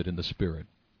enforce it in the Spirit.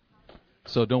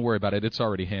 So don't worry about it. It's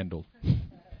already handled.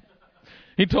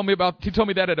 He told me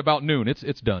that at about noon.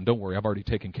 It's done. Don't worry. I've already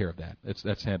taken care of that.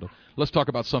 That's handled. Let's talk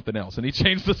about something else. And he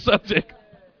changed the subject.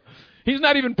 He's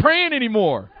not even praying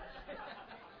anymore.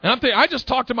 And I'm thinking, I just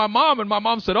talked to my mom, and my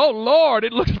mom said, oh, Lord,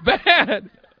 it looks bad.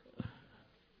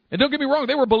 And don't get me wrong,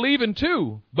 they were believing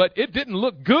too, but it didn't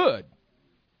look good.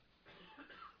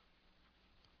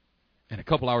 And a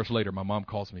couple hours later, my mom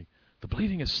calls me. The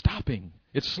bleeding is stopping.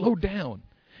 It's slowed down.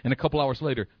 And a couple hours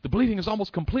later, the bleeding is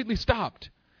almost completely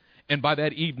stopped. And by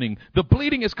that evening, the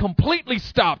bleeding is completely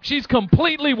stopped. She's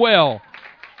completely well.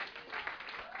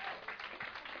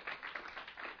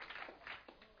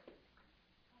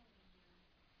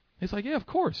 He's like, yeah, of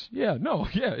course. Yeah, no,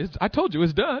 yeah. I told you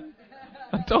it's done.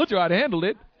 I told you I'd handled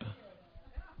it.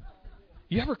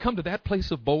 You ever come to that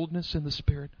place of boldness in the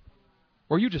Spirit?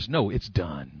 Or you just know it's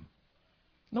done?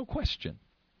 No question.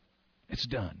 It's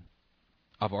done.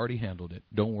 I've already handled it.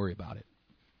 Don't worry about it.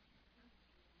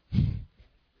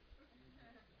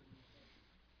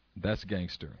 That's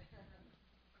gangster.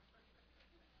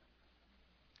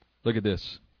 Look at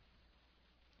this.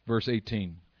 Verse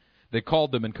 18. They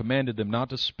called them and commanded them not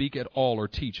to speak at all or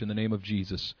teach in the name of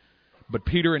Jesus. But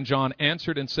Peter and John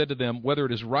answered and said to them, whether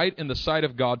it is right in the sight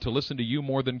of God to listen to you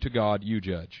more than to God, you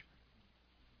judge.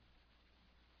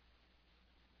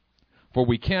 For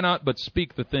we cannot but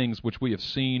speak the things which we have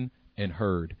seen and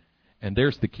heard. And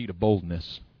there's the key to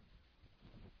boldness.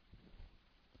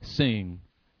 Seeing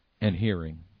and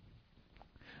hearing.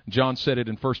 John said it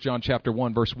in 1 John chapter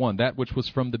 1, verse 1, that which was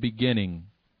from the beginning,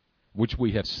 which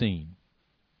we have seen,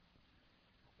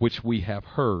 which we have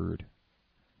heard,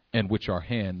 and which our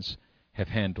hands have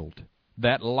handled.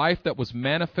 That life that was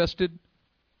manifested,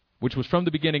 which was from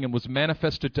the beginning and was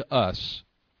manifested to us,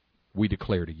 we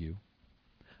declare to you.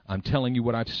 I'm telling you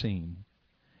what I've seen,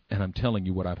 and I'm telling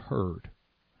you what I've heard.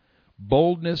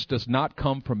 Boldness does not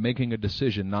come from making a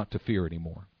decision not to fear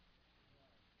anymore.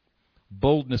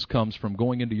 Boldness comes from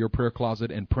going into your prayer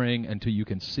closet and praying until you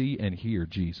can see and hear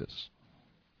Jesus.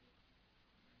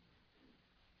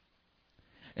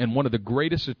 And one of the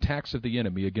greatest attacks of the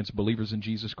enemy against believers in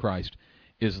Jesus Christ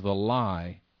is the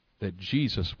lie that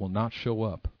Jesus will not show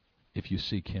up if you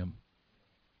seek him.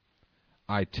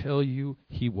 I tell you,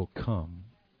 he will come.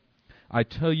 I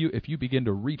tell you, if you begin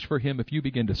to reach for him, if you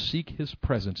begin to seek his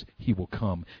presence, he will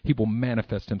come. He will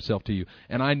manifest himself to you.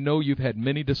 And I know you've had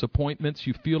many disappointments.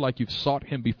 You feel like you've sought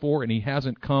him before and he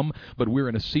hasn't come, but we're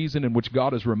in a season in which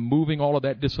God is removing all of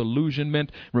that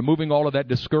disillusionment, removing all of that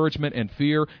discouragement and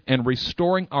fear, and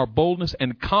restoring our boldness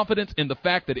and confidence in the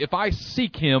fact that if I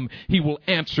seek him, he will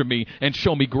answer me and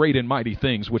show me great and mighty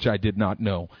things which I did not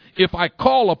know. If I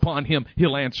call upon him,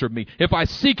 he'll answer me. If I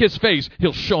seek his face,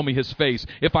 he'll show me his face.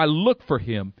 If I look for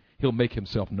him, he'll make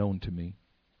himself known to me.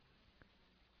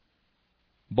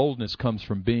 Boldness comes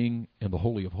from being in the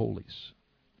Holy of Holies.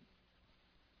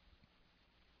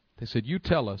 They said, you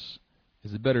tell us,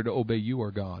 is it better to obey you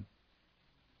or God?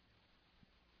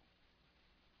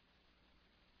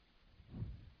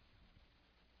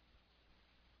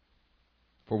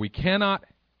 For we cannot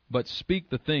but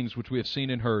speak the things which we have seen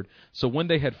and heard. So when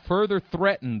they had further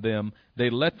threatened them,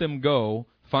 they let them go,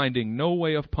 finding no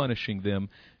way of punishing them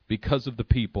because of the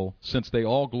people, since they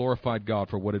all glorified God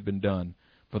for what had been done.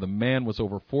 For the man was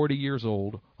over 40 years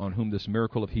old on whom this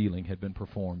miracle of healing had been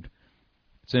performed.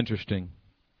 It's interesting.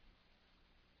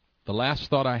 The last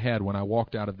thought I had when I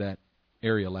walked out of that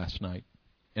area last night,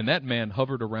 and that man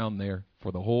hovered around there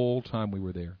for the whole time we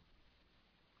were there.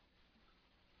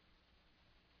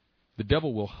 The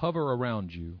devil will hover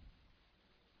around you,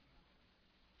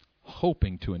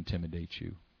 hoping to intimidate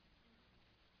you.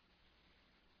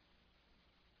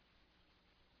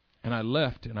 And I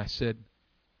left and I said,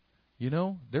 you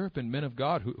know, there have been men of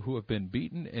God who have been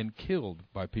beaten and killed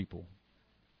by people.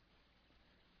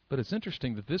 But it's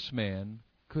interesting that this man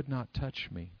could not touch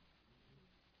me.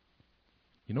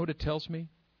 You know what it tells me?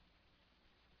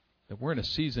 That we're in a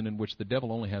season in which the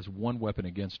devil only has one weapon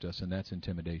against us, and that's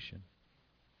intimidation.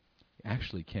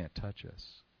 Actually can't touch us.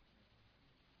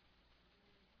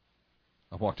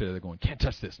 I walked out there going, can't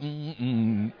touch this.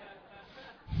 The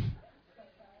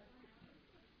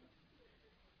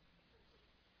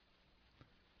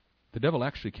devil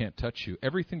actually can't touch you.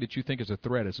 Everything that you think is a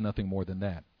threat is nothing more than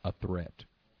that, a threat.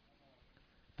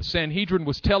 The Sanhedrin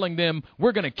was telling them,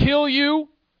 we're going to kill you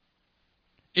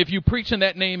if you preach in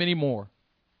that name anymore.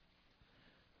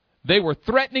 They were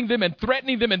threatening them and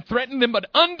threatening them and threatening them, but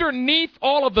underneath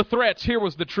all of the threats, here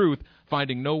was the truth,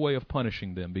 finding no way of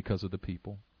punishing them because of the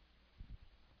people.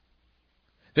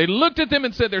 They looked at them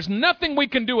and said, there's nothing we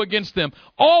can do against them.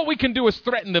 All we can do is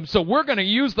threaten them, so we're going to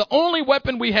use the only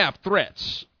weapon we have,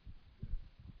 threats.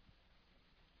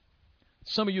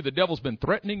 Some of you, the devil's been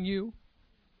threatening you.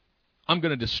 I'm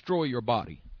going to destroy your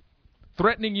body.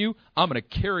 Threatening you, I'm going to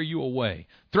carry you away.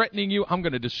 Threatening you, I'm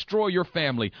going to destroy your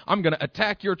family. I'm going to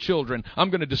attack your children. I'm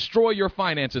going to destroy your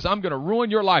finances. I'm going to ruin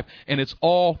your life. And it's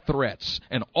all threats.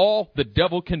 And all the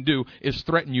devil can do is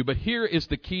threaten you. But here is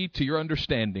the key to your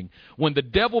understanding. When the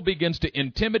devil begins to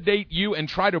intimidate you and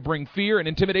try to bring fear and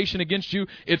intimidation against you,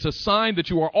 it's a sign that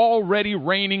you are already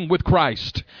reigning with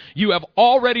Christ. You have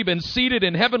already been seated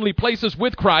in heavenly places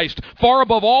with Christ, far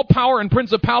above all power and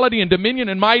principality and dominion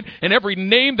and might and every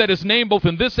name that is named both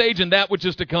in this age and that which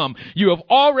is to come. You have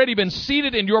already been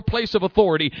seated in your place of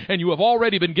authority, and you have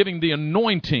already been given the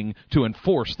anointing to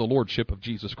enforce the lordship of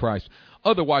Jesus Christ.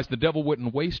 Otherwise, the devil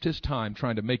wouldn't waste his time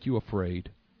trying to make you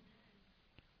afraid.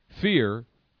 Fear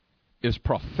is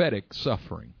prophetic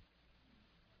suffering.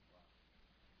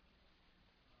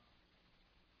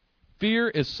 Fear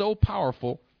is so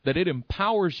powerful that it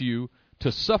empowers you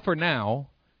to suffer now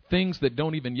things that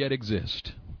don't even yet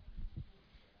exist.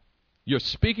 You're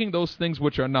speaking those things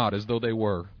which are not as though they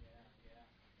were.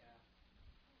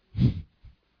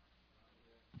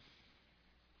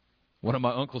 One of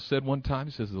my uncles said one time,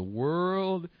 he says, the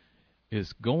world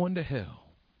is going to hell.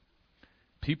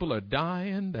 People are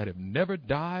dying that have never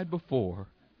died before.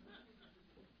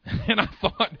 And I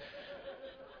thought,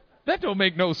 that don't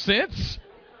make no sense.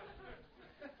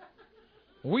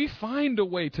 We find a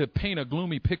way to paint a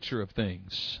gloomy picture of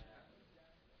things.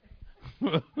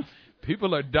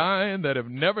 People are dying that have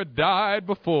never died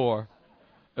before.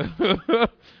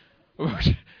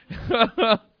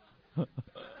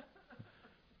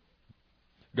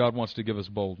 God wants to give us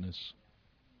boldness.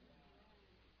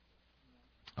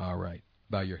 All right.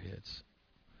 Bow your heads.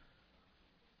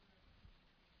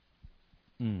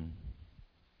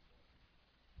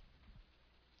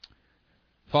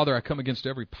 Father, I come against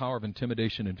every power of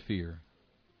intimidation and fear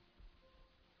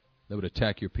that would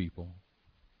attack your people.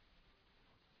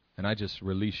 And I just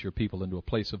release your people into a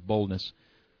place of boldness.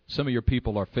 Some of your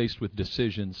people are faced with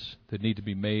decisions that need to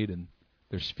be made, and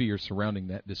there's fear surrounding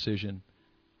that decision,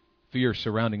 fear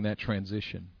surrounding that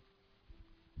transition.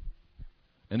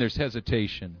 And there's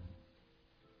hesitation.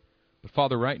 But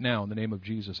Father, right now, in the name of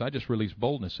Jesus, I just release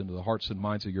boldness into the hearts and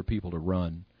minds of your people to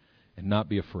run and not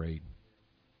be afraid.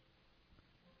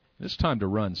 It's time to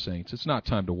run, saints. It's not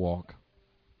time to walk.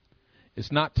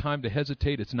 It's not time to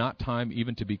hesitate. It's not time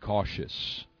even to be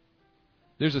cautious.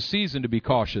 There's a season to be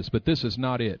cautious, but this is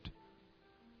not it.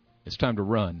 It's time to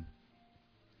run.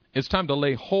 It's time to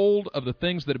lay hold of the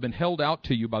things that have been held out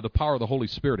to you by the power of the Holy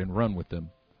Spirit and run with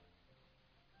them.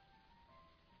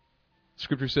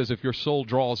 Scripture says, if your soul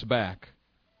draws back,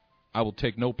 I will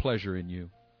take no pleasure in you.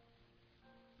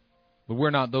 But we're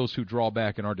not those who draw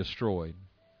back and are destroyed.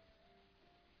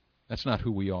 That's not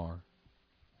who we are.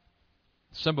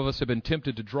 Some of us have been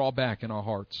tempted to draw back in our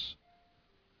hearts,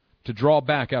 to draw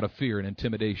back out of fear and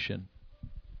intimidation.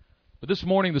 But this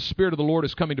morning, the Spirit of the Lord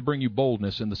is coming to bring you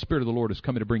boldness, and the Spirit of the Lord is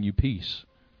coming to bring you peace.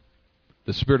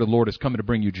 The Spirit of the Lord is coming to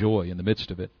bring you joy in the midst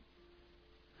of it.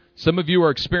 Some of you are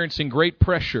experiencing great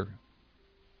pressure.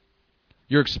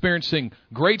 You're experiencing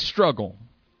great struggle.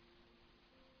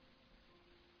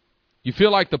 You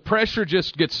feel like the pressure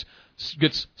just gets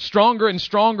stronger and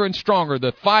stronger and stronger.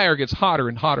 The fire gets hotter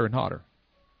and hotter and hotter.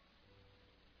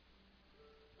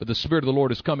 But the Spirit of the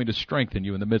Lord is coming to strengthen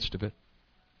you in the midst of it.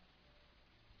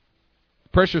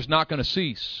 Pressure is not going to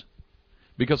cease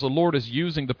because the Lord is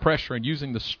using the pressure and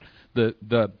using the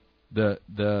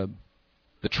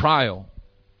trial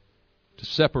to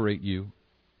separate you,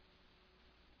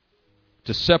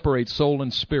 to separate soul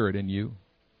and spirit in you,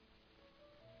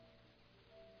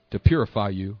 to purify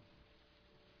you,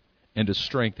 and to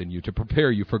strengthen you, to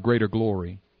prepare you for greater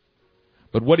glory.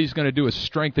 But what He's going to do is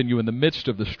strengthen you in the midst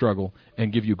of the struggle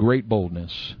and give you great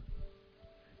boldness,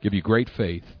 give you great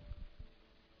faith,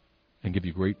 and give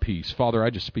you great peace. Father, I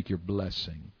just speak your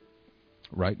blessing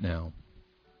right now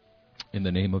in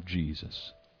the name of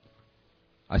Jesus.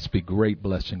 I speak great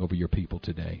blessing over your people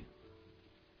today.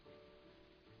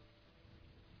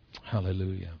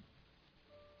 Hallelujah.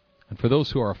 And for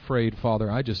those who are afraid,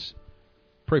 Father, I just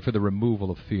pray for the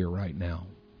removal of fear right now.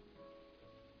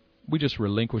 We just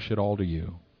relinquish it all to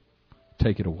you.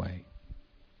 Take it away.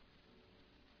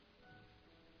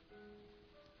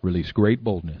 Release great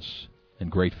boldness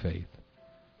and great faith.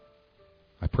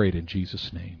 I pray it in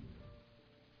Jesus' name.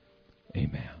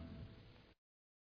 Amen.